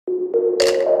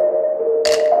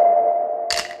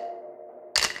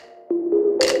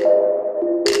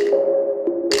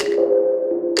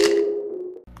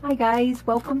Hi guys,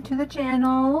 welcome to the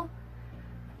channel.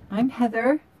 I'm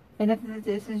Heather, and if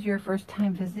this is your first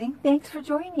time visiting, thanks for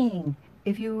joining.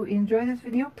 If you enjoy this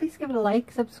video, please give it a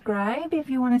like, subscribe if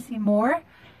you want to see more,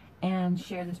 and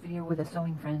share this video with a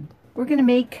sewing friend. We're going to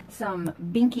make some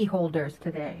binky holders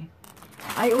today.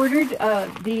 I ordered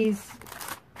these,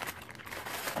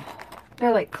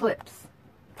 they're like clips,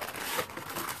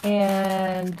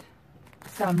 and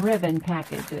some ribbon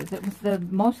packages. It was the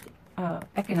most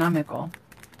economical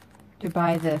to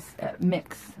buy this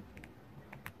mix.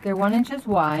 They're 1 inch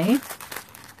wide,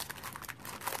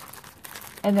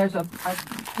 and there's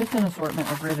just an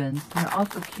assortment of ribbons. They're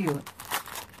also cute.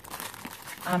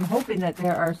 I'm hoping that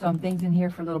there are some things in here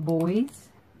for little boys,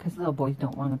 because little boys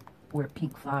don't want to wear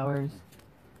pink flowers.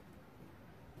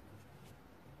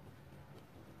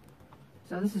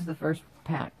 So this is the first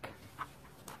pack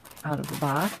out of the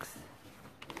box.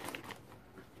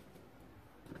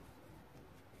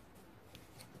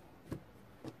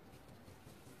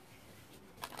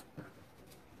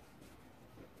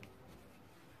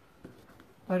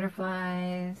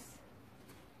 Butterflies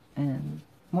and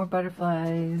more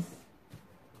butterflies.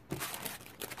 Let's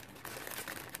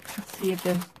see if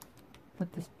there's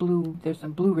what this blue, there's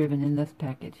some blue ribbon in this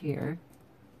package here.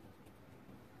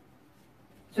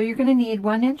 So you're going to need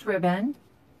 1 inch ribbon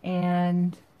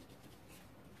and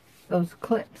those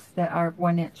clips that are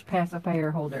 1 inch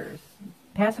pacifier holders,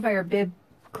 pacifier bib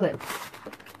clips.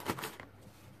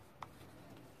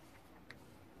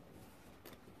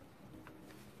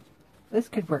 This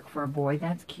could work for a boy.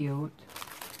 That's cute.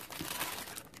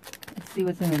 Let's see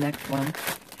what's in the next one.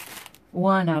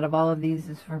 One out of all of these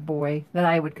is for a boy, that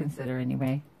I would consider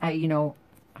anyway.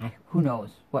 Who knows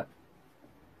what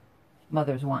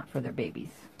mothers want for their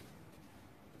babies.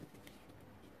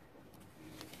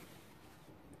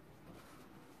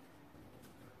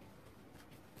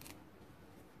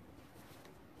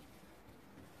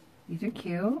 These are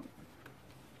cute.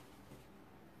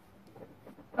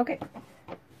 Okay.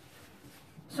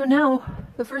 So now,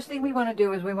 the first thing we want to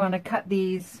do is we want to cut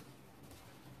these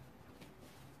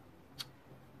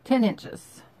 10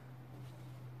 inches.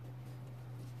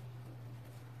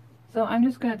 So I'm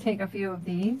just going to take a few of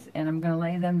these and I'm going to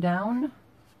lay them down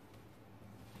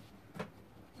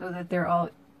so that they're all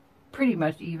pretty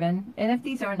much even. And if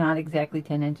these are not exactly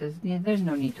 10 inches, there's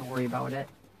no need to worry about it.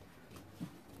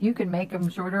 You can make them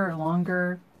shorter or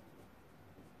longer.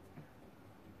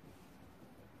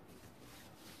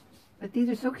 But these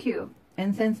are so cute.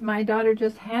 And since my daughter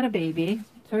just had a baby,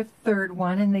 it's her third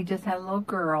one, and they just had a little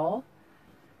girl,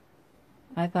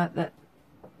 I thought that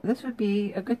this would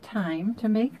be a good time to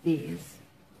make these.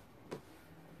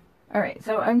 Alright,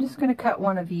 so I'm just going to cut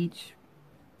one of each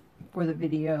for the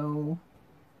video.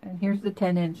 And here's the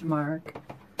 10 inch mark.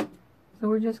 So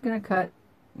we're just going to cut,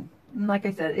 like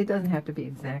I said, it doesn't have to be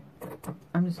exact.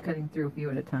 I'm just cutting through a few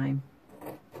at a time.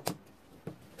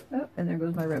 Oh, and there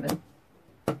goes my ribbon.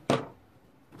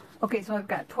 Okay, so I've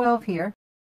got 12 here,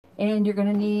 and you're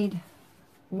going to need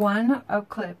one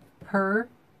clip per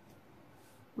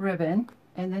ribbon,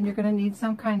 and then you're going to need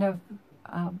some kind of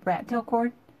rat tail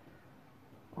cord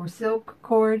or silk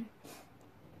cord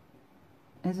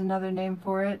is another name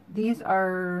for it. These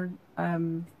are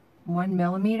 1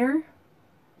 millimeter.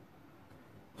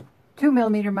 2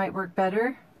 millimeter might work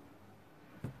better,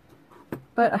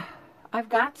 but I've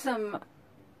got some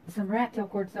rat tail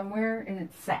cord somewhere, and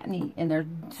it's satiny, and there's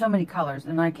so many colors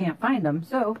and I can't find them.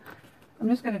 So I'm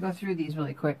just going to go through these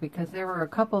really quick because there were a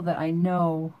couple that I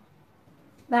know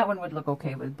that one would look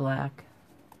okay with black.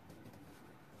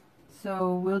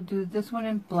 So we'll do this one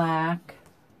in black.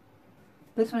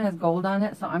 This one has gold on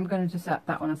it, so I'm going to just set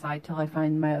that one aside till I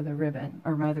find my other ribbon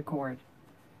or my other cord.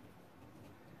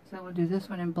 So we'll do this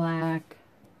one in black,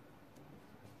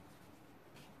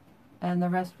 and the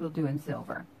rest we'll do in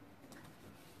silver.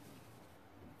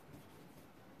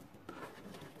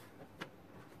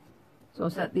 So we'll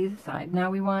set these aside.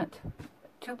 Now we want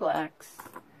 2 blacks.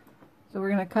 So we're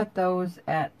going to cut those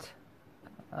at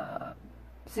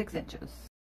 6 inches.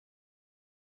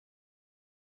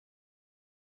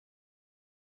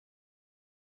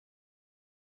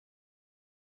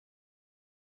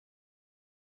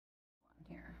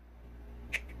 Here.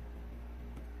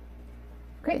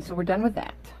 Okay, so we're done with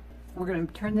that. We're going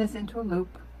to turn this into a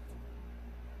loop.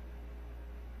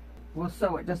 We'll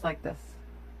sew it just like this.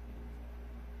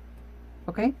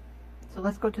 Okay, so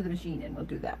let's go to the machine and we'll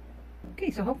do that.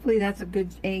 Okay, so hopefully that's a good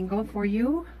angle for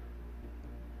you.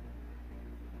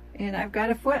 And I've got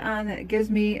a foot on that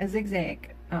gives me a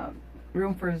zigzag,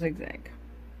 room for a zigzag.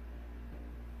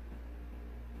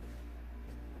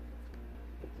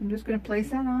 I'm just going to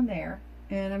place that on there,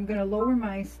 and I'm going to lower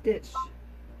my stitch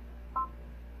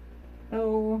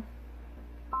Oh,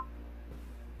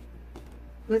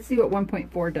 let's see what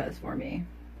 1.4 does for me.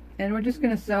 And we're just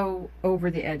going to sew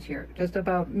over the edge here, just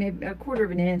about maybe a 1/4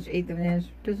 of an inch, 1/8 of an inch,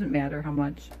 doesn't matter how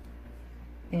much.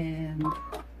 And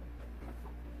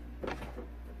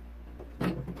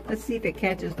let's see if it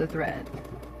catches the thread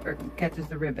or catches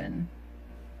the ribbon.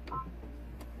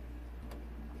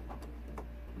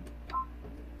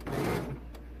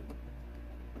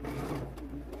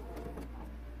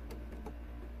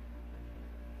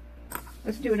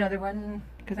 Let's do another one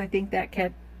because I think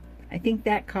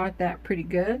that caught that pretty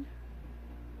good.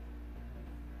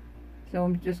 So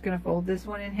I'm just going to fold this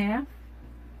one in half.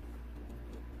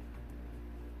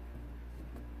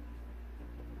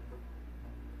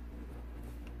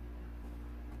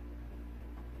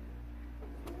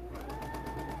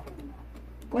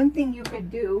 One thing you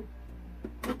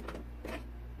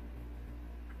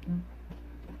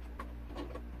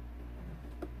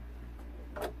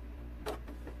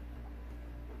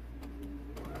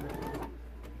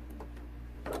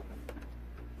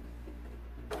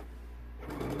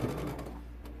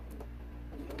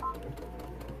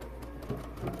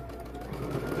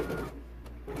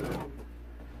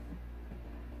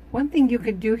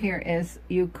could do here is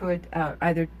you could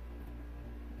either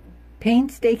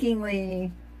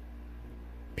painstakingly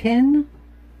pin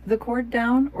the cord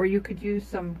down, or you could use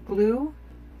some glue.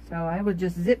 So I will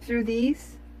just zip through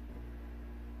these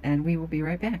and we will be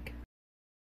right back.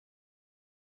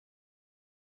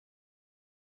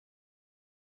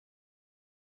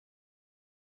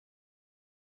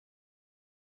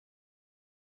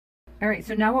 All right,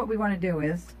 so now what we want to do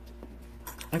is,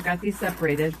 I've got these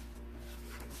separated.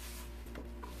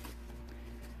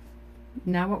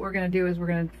 Now what we're going to do is we're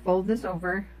going to fold this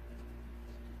over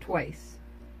twice.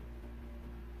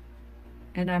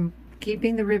 And I'm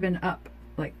keeping the ribbon up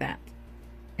like that.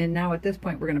 And now at this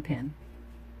point we're going to pin.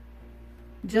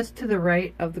 Just to the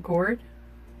right of the cord.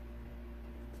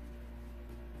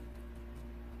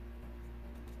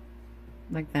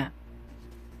 Like that.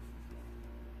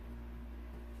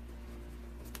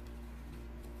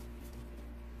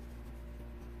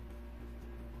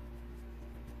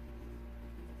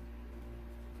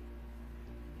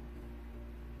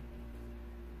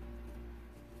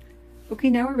 Okay,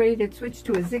 now we're ready to switch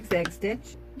to a zigzag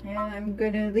stitch, and I'm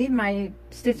going to leave my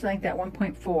stitch length at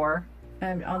 1.4,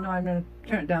 and I'll know I'm going to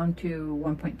turn it down to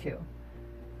 1.2,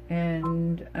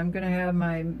 and I'm going to have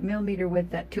my millimeter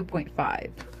width at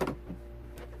 2.5.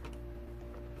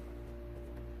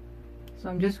 So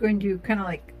I'm just going to kind of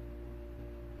like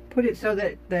put it so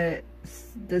that the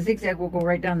zigzag will go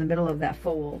right down the middle of that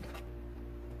fold.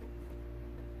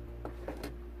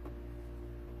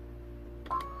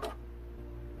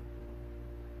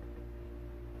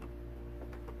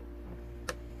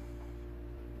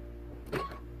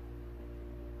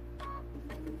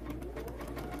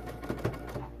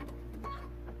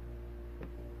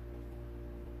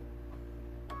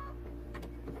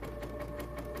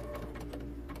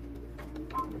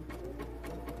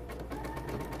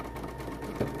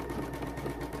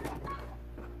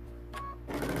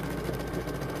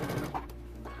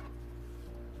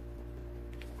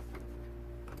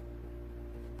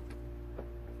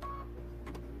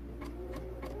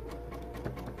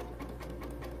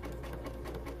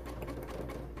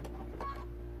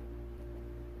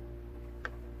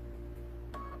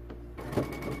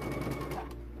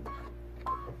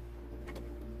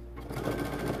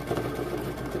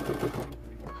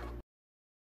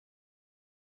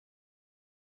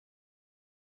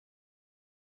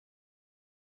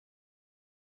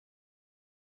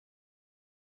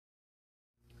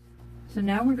 So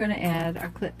now we're going to add our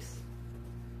clips.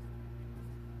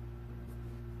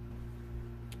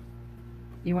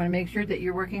 You want to make sure that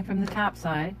you're working from the top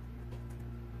side.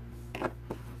 And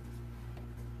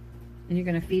you're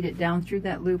going to feed it down through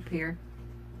that loop here.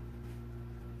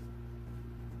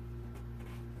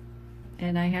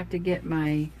 And I have to get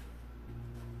my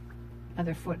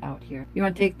other foot out here. You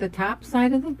want to take the top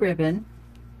side of the ribbon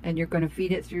and you're going to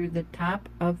feed it through the top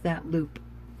of that loop.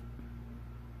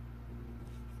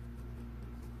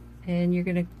 And you're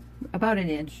going to, about an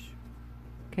inch,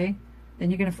 okay?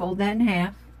 Then you're going to fold that in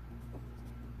half.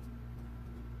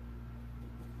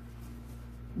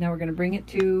 Now we're going to bring it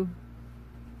to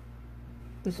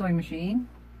the sewing machine.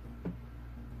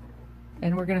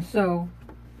 And we're going to sew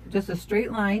just a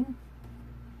straight line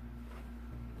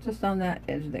just on that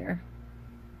edge there.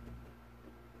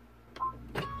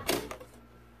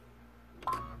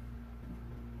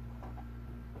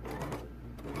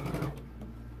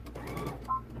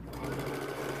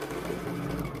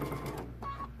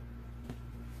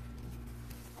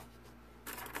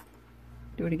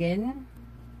 Do it again.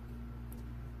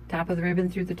 top of the ribbon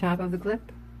through the top of the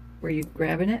clip where you're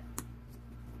grabbing it.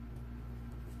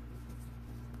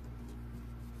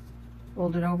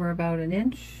 Fold it over about an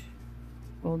inch.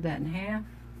 Fold that in half.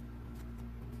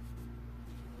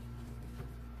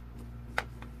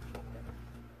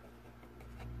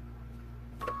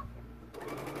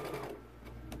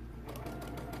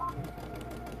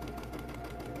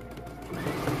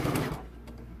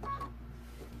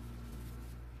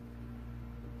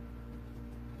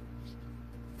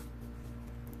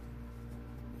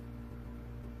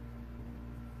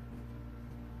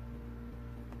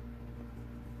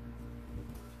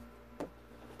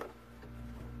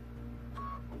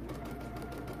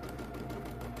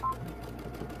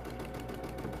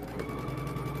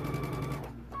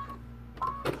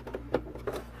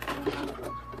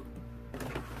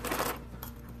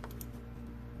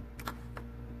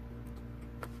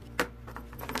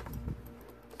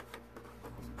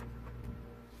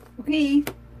 Okay,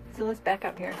 so let's back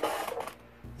up here.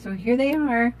 So here they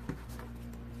are.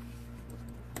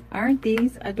 Aren't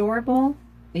these adorable?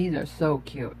 These are so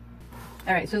cute.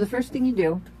 All right, so the first thing you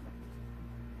do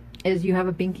is you have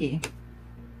a binky.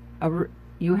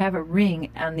 You have a ring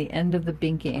on the end of the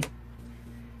binky.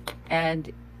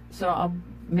 And so I'll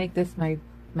make this my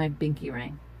binky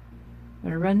ring. I'm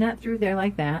gonna run that through there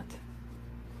like that.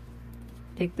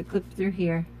 Take the clip through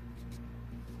here.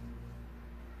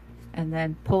 And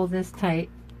then pull this tight.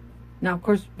 Now, of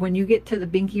course, when you get to the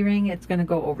binky ring, it's going to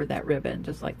go over that ribbon,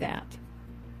 just like that.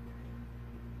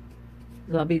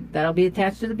 That'll be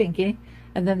attached to the binky.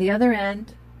 And then the other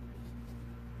end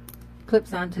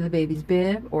clips onto the baby's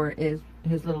bib, or his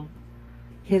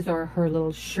or her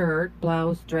little shirt,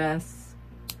 blouse, dress.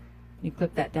 You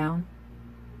clip that down,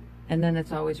 and then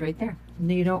it's always right there. And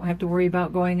you don't have to worry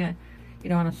about going,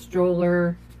 on a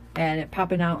stroller and it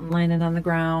popping out and landing on the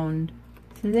ground.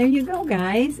 So there you go,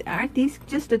 guys. Aren't these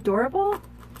just adorable?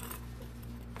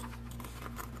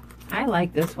 I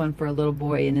like this one for a little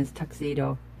boy in his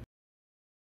tuxedo.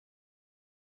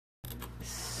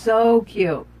 So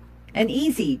cute and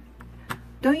easy.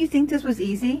 Don't you think this was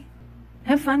easy?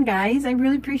 Have fun, guys. I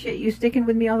really appreciate you sticking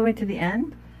with me all the way to the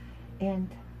end. And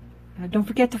don't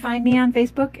forget to find me on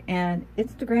Facebook and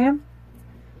Instagram.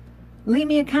 Leave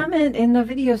me a comment in the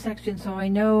video section so I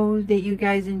know that you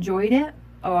guys enjoyed it,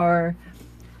 or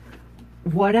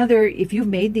if you've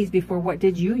made these before, what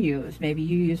did you use? Maybe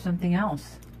you use something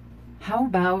else. How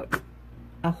about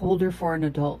a holder for an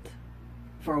adult,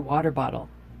 for a water bottle?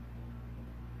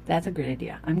 That's a great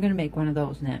idea. I'm going to make one of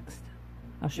those next.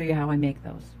 I'll show you how I make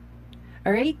those.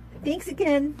 All right. Thanks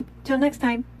again. Till next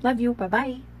time. Love you.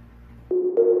 Bye-bye.